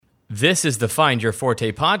This is the Find Your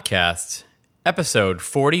Forte podcast, episode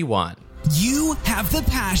 41. You have the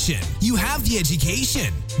passion. You have the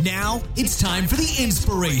education. Now it's time for the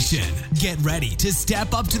inspiration. Get ready to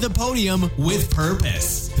step up to the podium with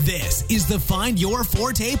purpose. This is the Find Your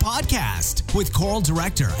Forte podcast with choral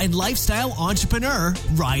director and lifestyle entrepreneur,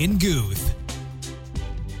 Ryan Guth.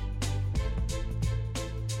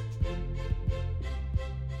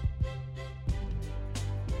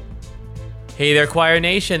 Hey there, Choir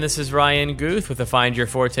Nation. This is Ryan Guth with the Find Your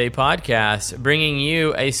Forte podcast, bringing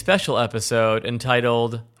you a special episode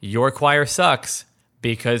entitled Your Choir Sucks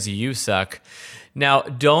Because You Suck. Now,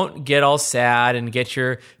 don't get all sad and get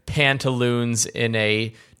your pantaloons in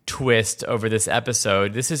a twist over this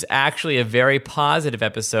episode. This is actually a very positive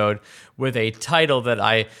episode with a title that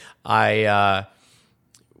I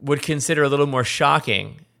would consider a little more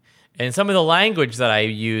shocking. And some of the language that I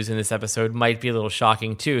use in this episode might be a little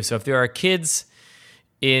shocking too. So if there are kids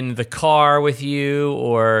in the car with you,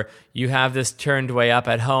 or you have this turned way up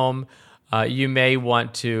at home, you may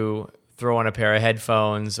want to throw on a pair of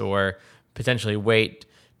headphones or potentially wait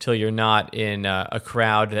till you're not in a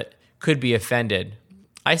crowd that could be offended.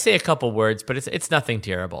 I say a couple words, but it's nothing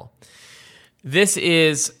terrible. This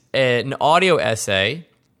is an audio essay.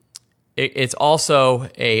 It's also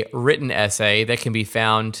a written essay that can be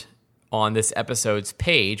found on this episode's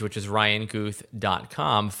page, which is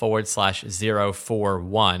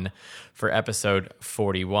ryanguth.com/041 for episode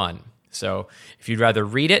 41. So if you'd rather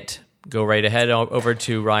read it, go right ahead over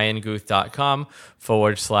to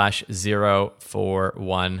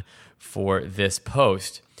ryanguth.com/041 for this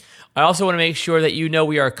post. I also want to make sure that you know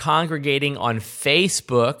we are congregating on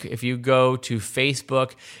Facebook. If you go to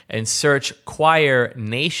Facebook and search Choir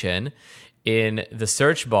Nation in the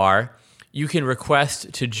search bar, you can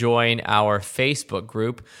request to join our Facebook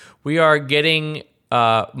group. We are getting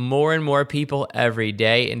more and more people every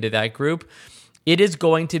day into that group. It is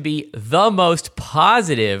going to be the most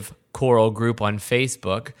positive choral group on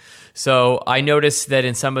Facebook. So I noticed that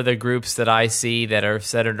in some of the groups that I see that are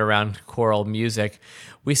centered around choral music,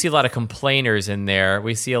 we see a lot of complainers in there.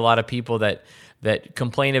 We see a lot of people that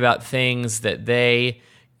complain about things that they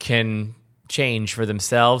can change for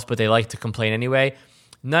themselves, but they like to complain anyway.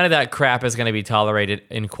 None of that crap is going to be tolerated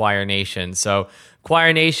in Choir Nation. So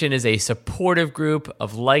Choir Nation is a supportive group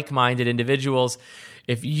of like-minded individuals.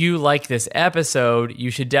 If you like this episode,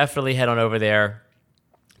 you should definitely head on over there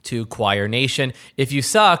to Choir Nation. If you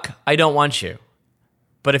suck, I don't want you.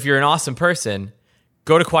 But if you're an awesome person,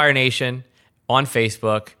 go to Choir Nation on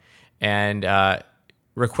Facebook and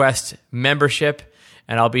request membership.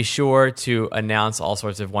 And I'll be sure to announce all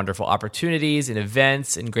sorts of wonderful opportunities and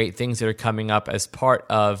events and great things that are coming up as part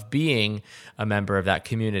of being a member of that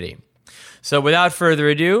community. So without further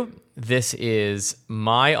ado, this is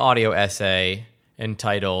my audio essay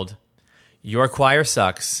entitled, Your Choir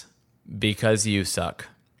Sucks Because You Suck.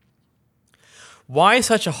 Why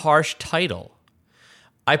such a harsh title?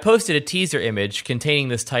 I posted a teaser image containing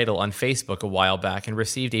this title on Facebook a while back and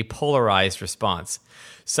received a polarized response.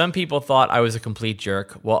 Some people thought I was a complete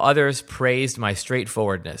jerk, while others praised my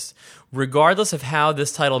straightforwardness. Regardless of how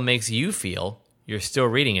this title makes you feel, you're still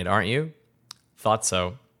reading it, aren't you? Thought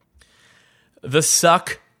so. The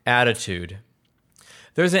suck attitude.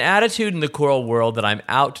 There's an attitude in the choral world that I'm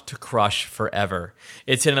out to crush forever.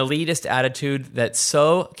 It's an elitist attitude that's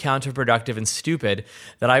so counterproductive and stupid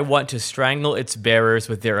that I want to strangle its bearers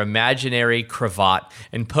with their imaginary cravat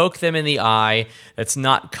and poke them in the eye that's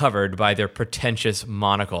not covered by their pretentious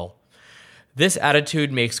monocle. This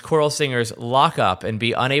attitude makes choral singers lock up and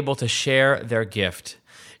be unable to share their gift.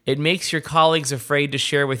 It makes your colleagues afraid to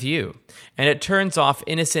share with you, and it turns off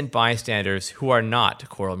innocent bystanders who are not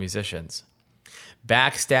choral musicians.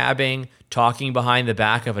 Backstabbing, talking behind the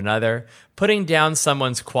back of another, putting down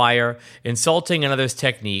someone's choir, insulting another's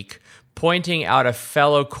technique, pointing out a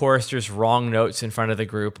fellow chorister's wrong notes in front of the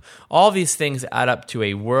group, all these things add up to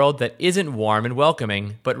a world that isn't warm and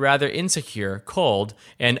welcoming, but rather insecure, cold,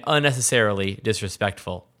 and unnecessarily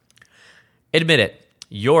disrespectful. Admit it,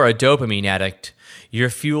 you're a dopamine addict.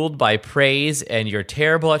 You're fueled by praise, and you're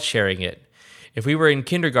terrible at sharing it. If we were in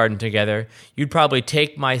kindergarten together, you'd probably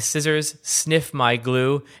take my scissors, sniff my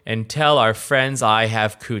glue, and tell our friends I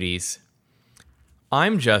have cooties.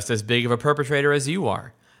 I'm just as big of a perpetrator as you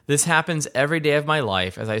are. This happens every day of my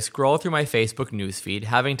life as I scroll through my Facebook newsfeed,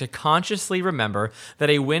 having to consciously remember that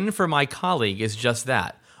a win for my colleague is just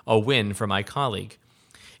that, a win for my colleague.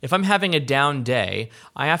 If I'm having a down day,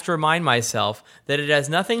 I have to remind myself that it has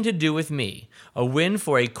nothing to do with me. A win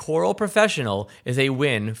for a choral professional is a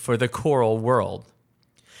win for the choral world.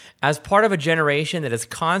 As part of a generation that is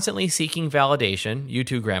constantly seeking validation, you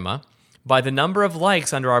too, Grandma, By the number of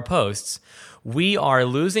likes under our posts, we are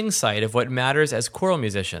losing sight of what matters as choral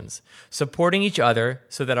musicians, supporting each other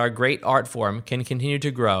so that our great art form can continue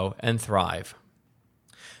to grow and thrive.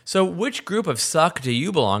 So, which group of suck do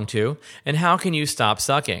you belong to, and how can you stop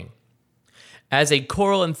sucking? As a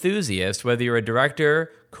choral enthusiast, whether you're a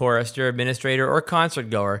director, chorister, administrator, or concert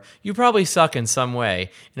goer, you probably suck in some way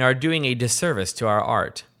and are doing a disservice to our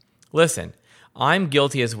art. Listen, I'm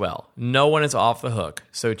guilty as well. No one is off the hook,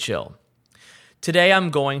 so chill. Today I'm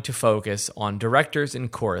going to focus on directors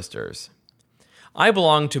and choristers. I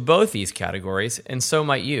belong to both these categories, and so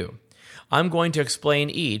might you. I'm going to explain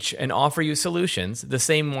each and offer you solutions, the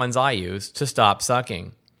same ones I use, to stop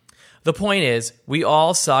sucking. The point is, we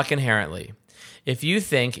all suck inherently. If you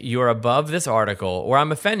think you're above this article or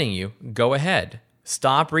I'm offending you, go ahead.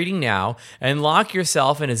 Stop reading now and lock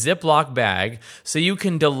yourself in a Ziploc bag so you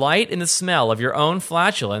can delight in the smell of your own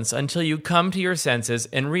flatulence until you come to your senses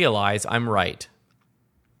and realize I'm right.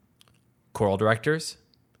 Choral directors,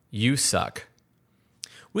 you suck.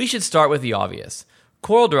 We should start with the obvious.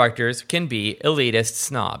 Choral directors can be elitist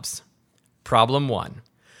snobs. Problem 1.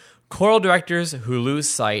 Choral directors who lose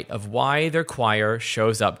sight of why their choir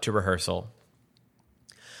shows up to rehearsal.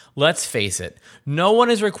 Let's face it, no one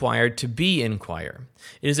is required to be in choir.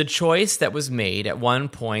 It is a choice that was made at one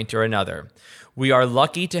point or another. We are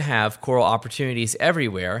lucky to have choral opportunities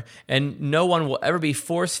everywhere, and no one will ever be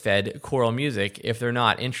force-fed choral music if they're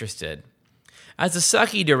not interested. As a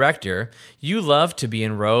sucky director, you love to be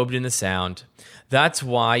enrobed in the sound. That's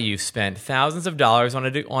why you've spent thousands of dollars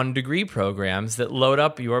on degree programs that load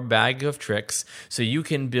up your bag of tricks so you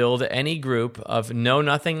can build any group of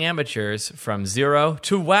know-nothing amateurs from zero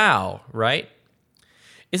to wow, right?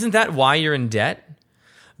 Isn't that why you're in debt?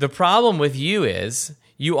 The problem with you is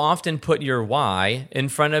you often put your why in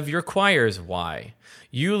front of your choir's why.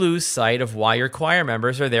 You lose sight of why your choir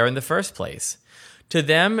members are there in the first place. To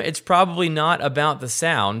them, it's probably not about the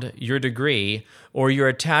sound, your degree, or your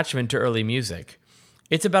attachment to early music.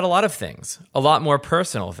 It's about a lot of things, a lot more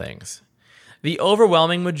personal things. The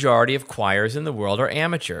overwhelming majority of choirs in the world are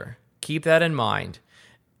amateur. Keep that in mind.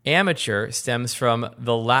 Amateur stems from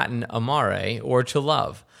the Latin amare, or to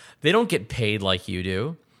love. They don't get paid like you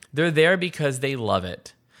do. They're there because they love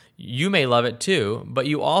it. You may love it too, but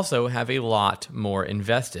you also have a lot more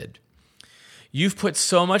invested. You've put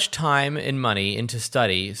so much time and money into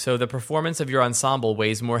study, so the performance of your ensemble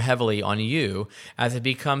weighs more heavily on you as it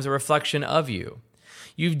becomes a reflection of you.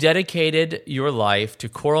 You've dedicated your life to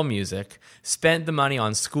choral music, spent the money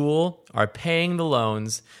on school, are paying the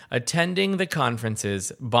loans, attending the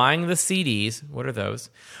conferences, buying the CDs, what are those?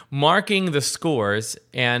 Marking the scores,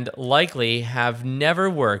 and likely have never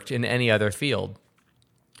worked in any other field.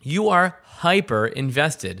 You are hyper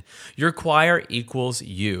invested. Your choir equals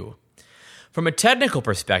you. From a technical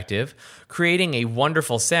perspective, creating a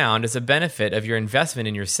wonderful sound is a benefit of your investment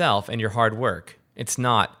in yourself and your hard work. It's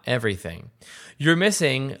not everything. You're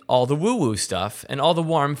missing all the woo-woo stuff and all the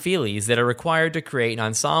warm feelies that are required to create an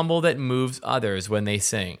ensemble that moves others when they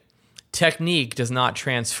sing. Technique does not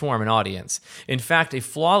transform an audience. In fact, a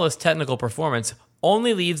flawless technical performance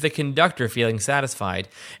only leaves the conductor feeling satisfied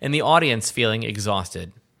and the audience feeling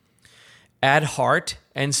exhausted. Add heart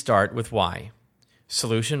and start with why.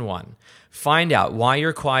 Solution 1. Find out why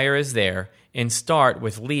your choir is there and start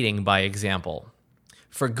with leading by example.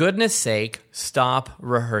 For goodness sake, stop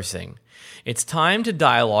rehearsing. It's time to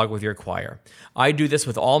dialogue with your choir. I do this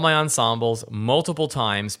with all my ensembles multiple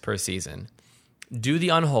times per season. Do the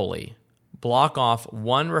unholy. Block off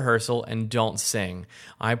one rehearsal and don't sing.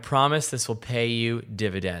 I promise this will pay you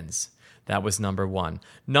dividends. That was number 1.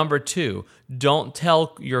 Number 2, don't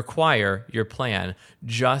tell your choir your plan.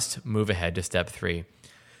 Just move ahead to step 3.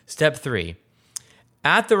 Step 3.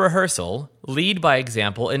 At the rehearsal, lead by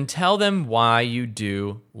example and tell them why you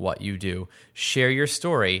do what you do. Share your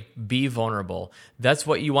story. Be vulnerable. That's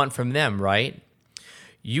what you want from them, right?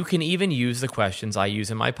 You can even use the questions I use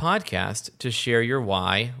in my podcast to share your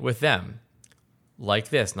why with them. Like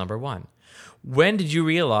this, number 1. When did you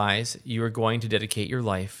realize you were going to dedicate your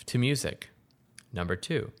life to music? Number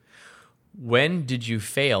 2. When did you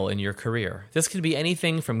fail in your career? This could be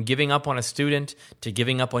anything from giving up on a student to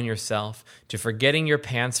giving up on yourself to forgetting your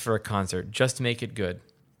pants for a concert just to make it good.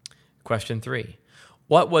 Question 3.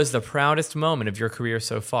 What was the proudest moment of your career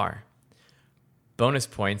so far? Bonus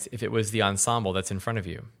points if it was the ensemble that's in front of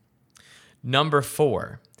you. Number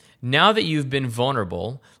 4. Now that you've been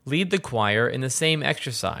vulnerable, lead the choir in the same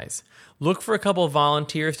exercise. Look for a couple of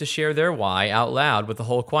volunteers to share their why out loud with the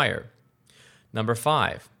whole choir. Number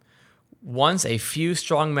 5. Once a few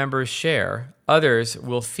strong members share, others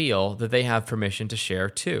will feel that they have permission to share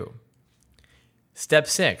too. Step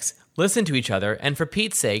 6. Listen to each other, and for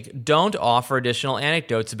Pete's sake, don't offer additional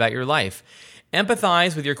anecdotes about your life.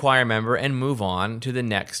 Empathize with your choir member and move on to the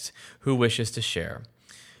next who wishes to share.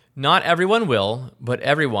 Not everyone will, but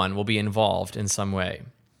everyone will be involved in some way.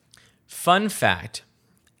 Fun fact,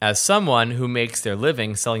 as someone who makes their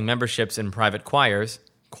living selling memberships in private choirs,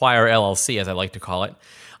 Choir LLC as I like to call it,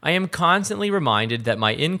 I am constantly reminded that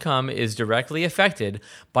my income is directly affected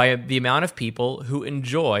by the amount of people who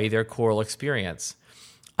enjoy their choral experience.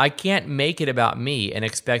 I can't make it about me and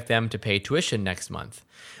expect them to pay tuition next month.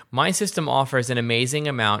 My system offers an amazing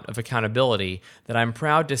amount of accountability that I'm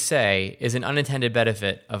proud to say is an unintended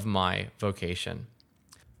benefit of my vocation.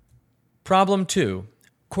 Problem 2.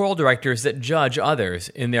 Choral directors that judge others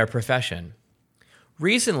in their profession.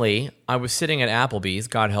 Recently, I was sitting at Applebee's,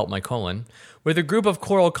 God help my colon, with a group of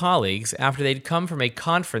choral colleagues after they'd come from a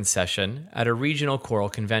conference session at a regional choral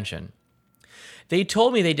convention. They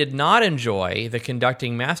told me they did not enjoy the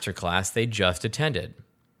conducting masterclass they just attended.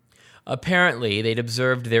 Apparently, they'd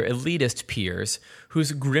observed their elitist peers,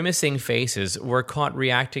 whose grimacing faces were caught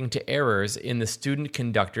reacting to errors in the student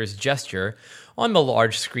conductor's gesture on the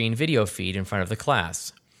large screen video feed in front of the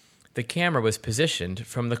class. The camera was positioned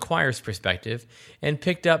from the choir's perspective and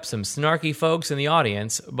picked up some snarky folks in the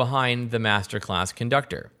audience behind the masterclass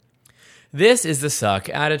conductor. This is the suck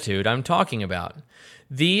attitude I'm talking about.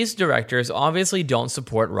 These directors obviously don't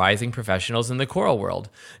support rising professionals in the choral world,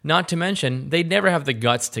 not to mention they'd never have the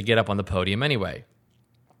guts to get up on the podium anyway.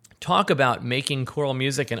 Talk about making choral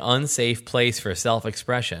music an unsafe place for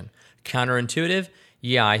self-expression. Counterintuitive?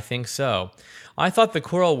 Yeah, I think so. I thought the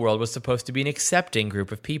choral world was supposed to be an accepting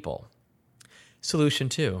group of people. Solution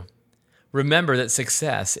 2. Remember that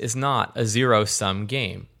success is not a zero-sum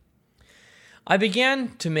game. I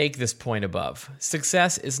began to make this point above.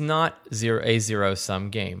 Success is not a zero-sum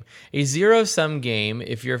game. A zero-sum game,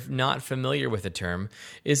 if you're not familiar with the term,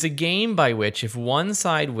 is a game by which if one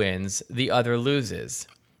side wins, the other loses.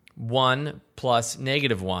 1 plus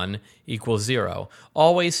 -1 equals 0,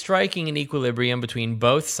 always striking an equilibrium between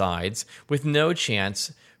both sides with no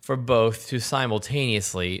chance for both to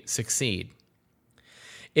simultaneously succeed.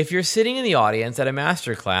 If you're sitting in the audience at a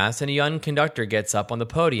master class and a young conductor gets up on the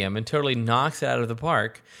podium and totally knocks it out of the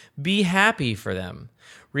park, be happy for them.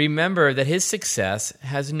 Remember that his success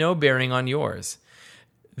has no bearing on yours.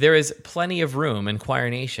 There is plenty of room in Choir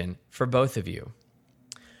Nation for both of you.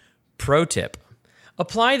 Pro tip.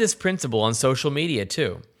 Apply this principle on social media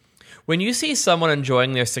too. When you see someone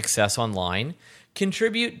enjoying their success online,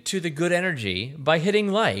 contribute to the good energy by hitting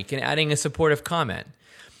like and adding a supportive comment.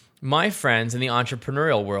 My friends in the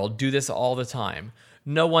entrepreneurial world do this all the time.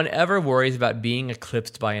 No one ever worries about being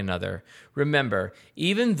eclipsed by another. Remember,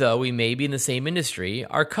 even though we may be in the same industry,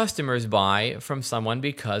 our customers buy from someone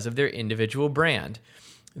because of their individual brand.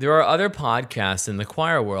 There are other podcasts in the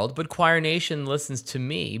choir world, but Choir Nation listens to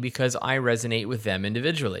me because I resonate with them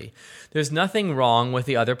individually. There's nothing wrong with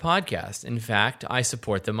the other podcasts. In fact, I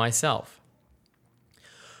support them myself.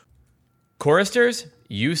 Choristers,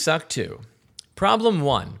 you suck too. Problem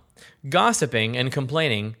 1. Gossiping and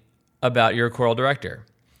complaining about your choral director.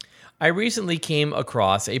 I recently came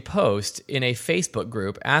across a post in a Facebook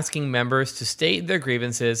group asking members to state their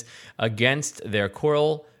grievances against their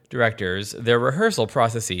choral directors, their rehearsal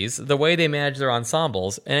processes, the way they manage their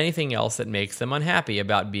ensembles, and anything else that makes them unhappy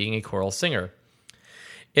about being a choral singer.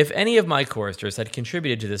 If any of my choristers had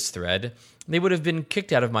contributed to this thread, they would have been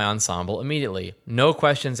kicked out of my ensemble immediately. No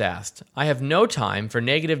questions asked. I have no time for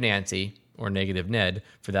negative Nancy, or negative Ned,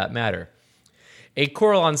 for that matter. A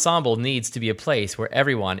choral ensemble needs to be a place where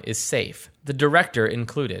everyone is safe, the director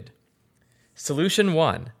included. Solution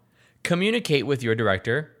 1. Communicate with your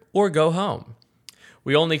director or go home.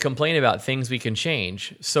 We only complain about things we can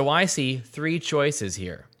change, so I see 3 choices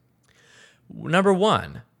here. Number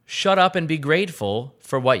 1, shut up and be grateful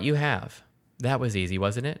for what you have. That was easy,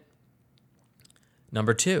 wasn't it?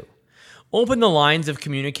 Number 2, open the lines of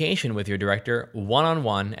communication with your director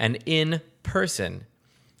one-on-one and in person.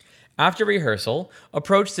 After rehearsal,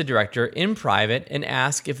 approach the director in private and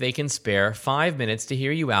ask if they can spare 5 minutes to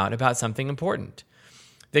hear you out about something important.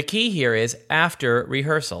 The key here is after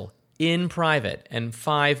rehearsal, in private, and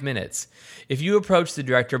 5 minutes. If you approach the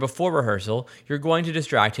director before rehearsal, you're going to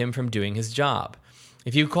distract him from doing his job.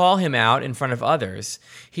 If you call him out in front of others,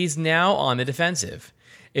 he's now on the defensive.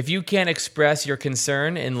 If you can't express your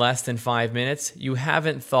concern in less than 5 minutes, you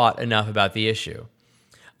haven't thought enough about the issue.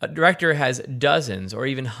 A director has dozens or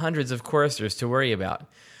even hundreds of choristers to worry about.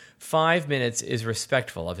 5 minutes is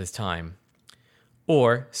respectful of his time.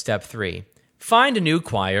 Or, step 3, find a new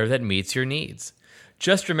choir that meets your needs.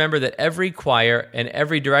 Just remember that every choir and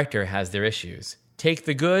every director has their issues. Take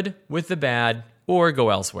the good with the bad or go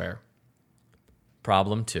elsewhere.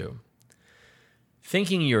 Problem 2.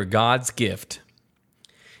 Thinking you're God's gift.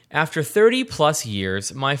 After 30 plus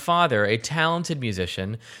years, my father, a talented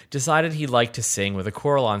musician, decided he'd like to sing with a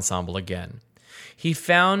choral ensemble again. He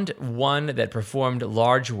found one that performed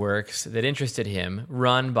large works that interested him,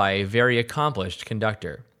 run by a very accomplished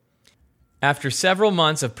conductor. After several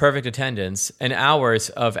months of perfect attendance and hours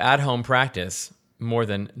of at-home practice, more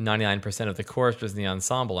than 99% of the chorus was in the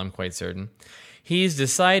ensemble, I'm quite certain, he's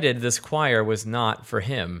decided this choir was not for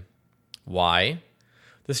him. Why?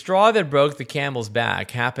 The straw that broke the camel's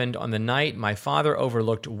back happened on the night my father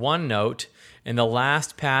overlooked one note in the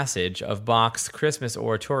last passage of Bach's Christmas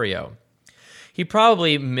Oratorio. He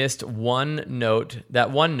probably missed that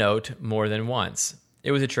one note more than once.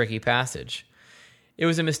 It was a tricky passage. It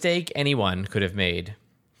was a mistake anyone could have made.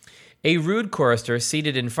 A rude chorister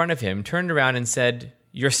seated in front of him turned around and said,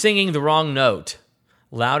 "You're singing the wrong note,"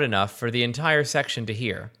 loud enough for the entire section to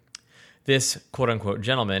hear. This quote-unquote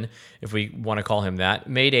gentleman, if we want to call him that,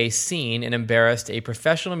 made a scene and embarrassed a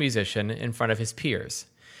professional musician in front of his peers.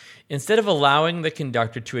 Instead of allowing the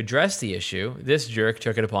conductor to address the issue, this jerk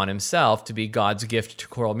took it upon himself to be God's gift to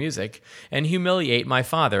choral music and humiliate my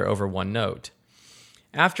father over one note.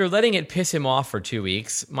 After letting it piss him off for 2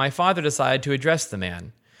 weeks, my father decided to address the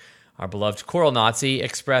man. Our beloved choral Nazi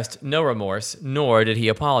expressed no remorse, nor did he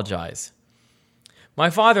apologize. My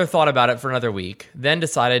father thought about it for another week, then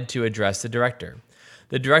decided to address the director.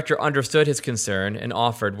 The director understood his concern and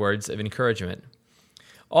offered words of encouragement.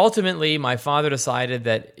 Ultimately, my father decided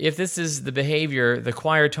that if this is the behavior the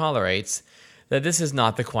choir tolerates, that this is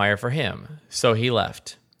not the choir for him, so he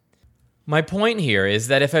left. My point here is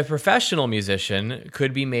that if a professional musician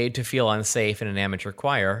could be made to feel unsafe in an amateur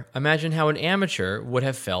choir, imagine how an amateur would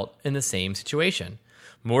have felt in the same situation.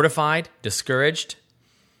 Mortified, discouraged.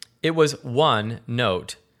 It was one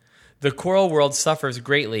note. The choral world suffers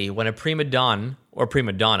greatly when a prima donna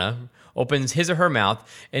opens his or her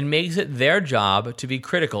mouth and makes it their job to be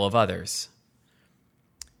critical of others.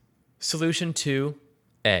 Solution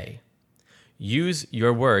 2A. Use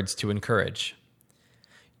your words to encourage.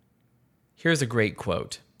 Here's a great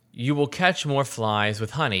quote. You will catch more flies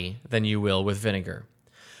with honey than you will with vinegar.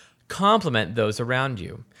 Compliment those around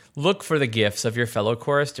you. Look for the gifts of your fellow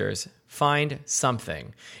choristers. Find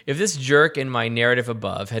something. If this jerk in my narrative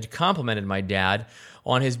above had complimented my dad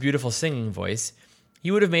on his beautiful singing voice, he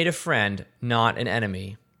would have made a friend, not an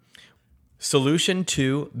enemy. Solution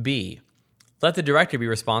 2B. Let the director be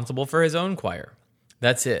responsible for his own choir.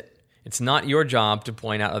 That's it. It's not your job to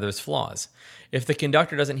point out others' flaws. If the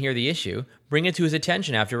conductor doesn't hear the issue, bring it to his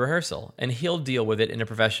attention after rehearsal, and he'll deal with it in a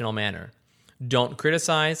professional manner. Don't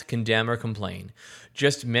criticize, condemn, or complain.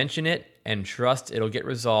 Just mention it and trust it'll get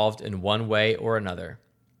resolved in one way or another.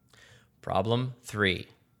 Problem 3.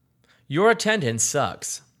 Your attendance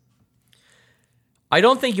sucks. I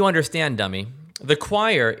don't think you understand, dummy. The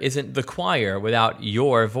choir isn't the choir without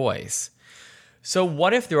your voice. So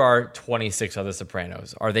what if there are 26 other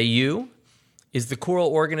sopranos? Are they you? Is the choral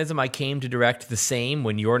organism I came to direct the same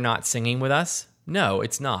when you're not singing with us? No,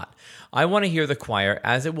 it's not. I want to hear the choir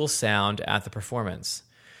as it will sound at the performance.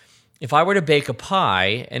 If I were to bake a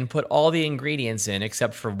pie and put all the ingredients in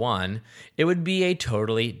except for one, it would be a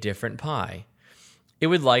totally different pie. It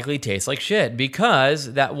would likely taste like shit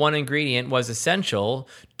because that one ingredient was essential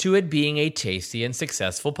to it being a tasty and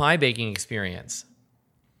successful pie baking experience.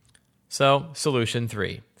 So, solution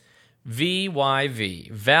 3. VYV.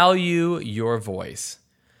 Value your voice.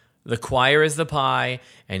 The choir is the pie,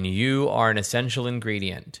 and you are an essential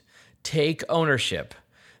ingredient. Take ownership.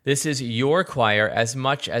 This is your choir as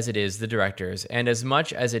much as it is the director's, and as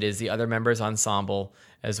much as it is the other members' ensemble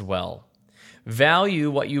as well.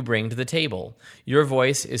 Value what you bring to the table. Your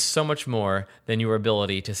voice is so much more than your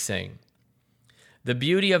ability to sing. The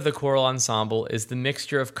beauty of the choral ensemble is the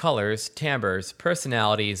mixture of colors, timbres,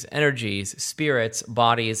 personalities, energies, spirits,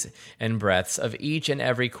 bodies, and breaths of each and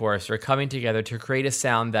every chorister coming together to create a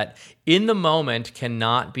sound that, in the moment,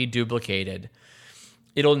 cannot be duplicated.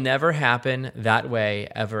 It'll never happen that way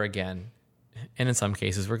ever again. And in some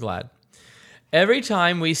cases, we're glad. Every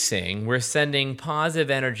time we sing, we're sending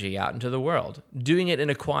positive energy out into the world. Doing it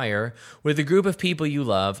in a choir with a group of people you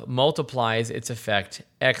love multiplies its effect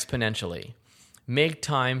exponentially. Make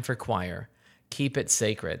time for choir. Keep it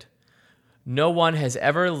sacred. No one has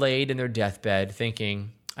ever laid in their deathbed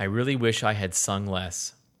thinking, I really wish I had sung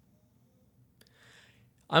less.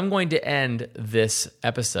 I'm going to end this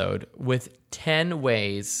episode with 10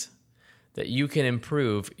 ways that you can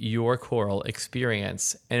improve your choral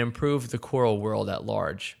experience and improve the choral world at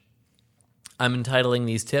large. I'm entitling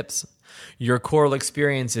these tips, Your Choral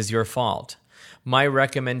Experience is Your Fault. my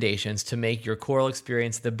recommendations to make your choral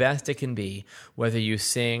experience the best it can be, whether you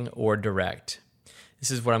sing or direct.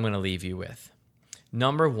 This is what I'm going to leave you with.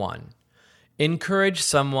 Number 1, encourage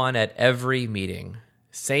someone at every meeting.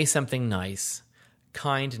 Say something nice.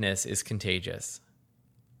 Kindness is contagious.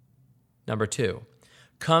 Number 2,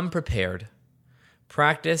 come prepared.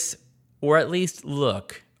 Practice or at least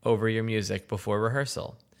look over your music before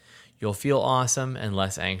rehearsal. You'll feel awesome and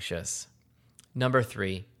less anxious. Number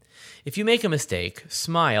 3, if you make a mistake,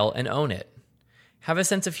 smile and own it. Have a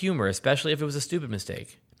sense of humor, especially if it was a stupid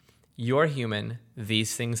mistake. You're human.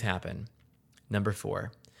 These things happen. Number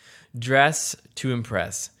 4, dress to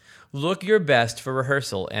impress. Look your best for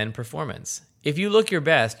rehearsal and performance. If you look your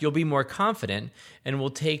best, you'll be more confident and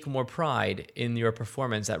will take more pride in your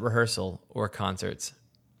performance at rehearsal or concerts.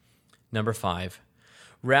 Number 5,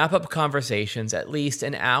 wrap up conversations at least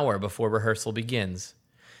an hour before rehearsal begins.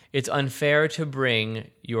 It's unfair to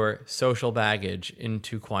bring your social baggage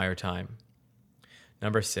into choir time.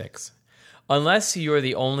 Number 6, unless you're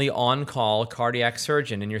the only on-call cardiac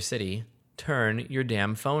surgeon in your city, turn your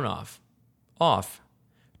damn phone off.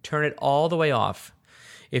 Turn it all the way off.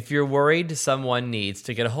 If you're worried someone needs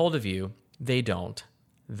to get a hold of you, they don't.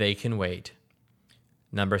 They can wait.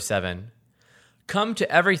 Number 7, come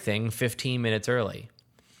to everything 15 minutes early.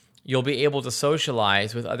 You'll be able to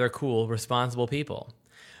socialize with other cool, responsible people.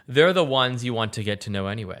 They're the ones you want to get to know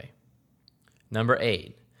anyway. Number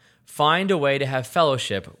 8, find a way to have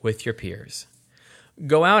fellowship with your peers.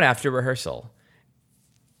 Go out after rehearsal.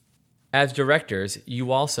 As directors,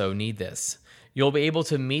 you also need this. You'll be able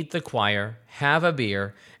to meet the choir, have a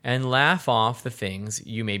beer, and laugh off the things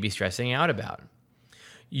you may be stressing out about.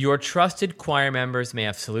 Your trusted choir members may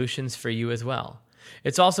have solutions for you as well.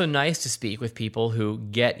 It's also nice to speak with people who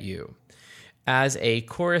get you. As a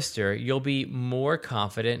chorister, you'll be more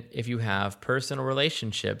confident if you have personal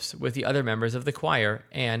relationships with the other members of the choir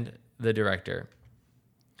and the director.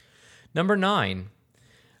 Number 9,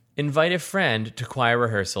 invite a friend to choir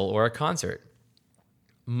rehearsal or a concert.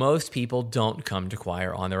 Most people don't come to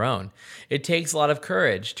choir on their own. It takes a lot of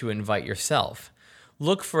courage to invite yourself.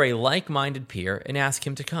 Look for a like-minded peer and ask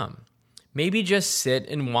him to come. Maybe just sit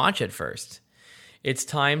and watch at first. It's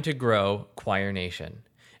time to grow Choir Nation.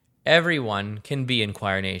 Everyone can be in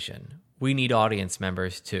Choir Nation. We need audience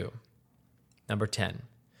members too. Number 10,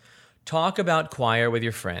 talk about choir with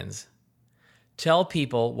your friends. Tell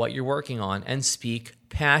people what you're working on and speak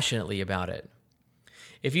passionately about it.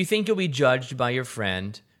 If you think you'll be judged by your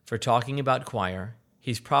friend for talking about choir,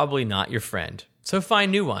 he's probably not your friend. So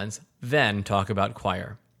find new ones, then talk about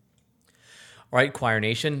choir. All right, Choir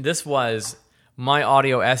Nation, this was my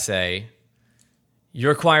audio essay,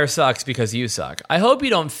 Your Choir Sucks Because You Suck. I hope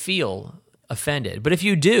you don't feel offended, but if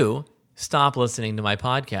you do, stop listening to my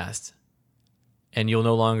podcast and you'll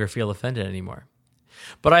no longer feel offended anymore.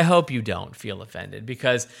 But I hope you don't feel offended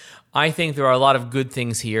because I think there are a lot of good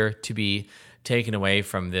things here to be taken away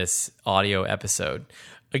from this audio episode.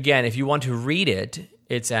 Again, if you want to read it,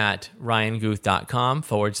 it's at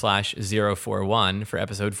ryanguth.com/041 for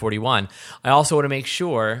episode 41. I also want to make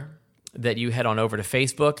sure that you head on over to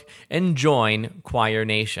Facebook and join Choir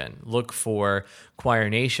Nation. Look for Choir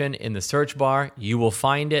Nation in the search bar. You will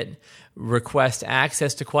find it. Request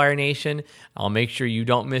access to Choir Nation. I'll make sure you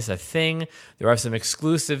don't miss a thing. There are some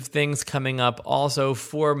exclusive things coming up also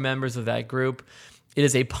for members of that group. It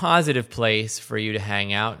is a positive place for you to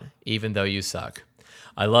hang out, even though you suck.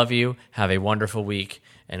 I love you. Have a wonderful week,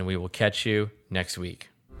 and we will catch you next week.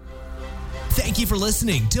 Thank you for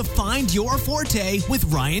listening to Find Your Forte with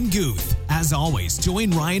Ryan Guth. As always,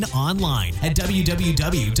 join Ryan online at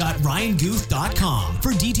www.ryanguth.com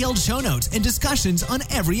for detailed show notes and discussions on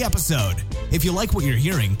every episode. If you like what you're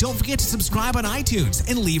hearing, don't forget to subscribe on iTunes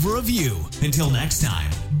and leave a review. Until next time,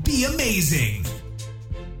 be amazing.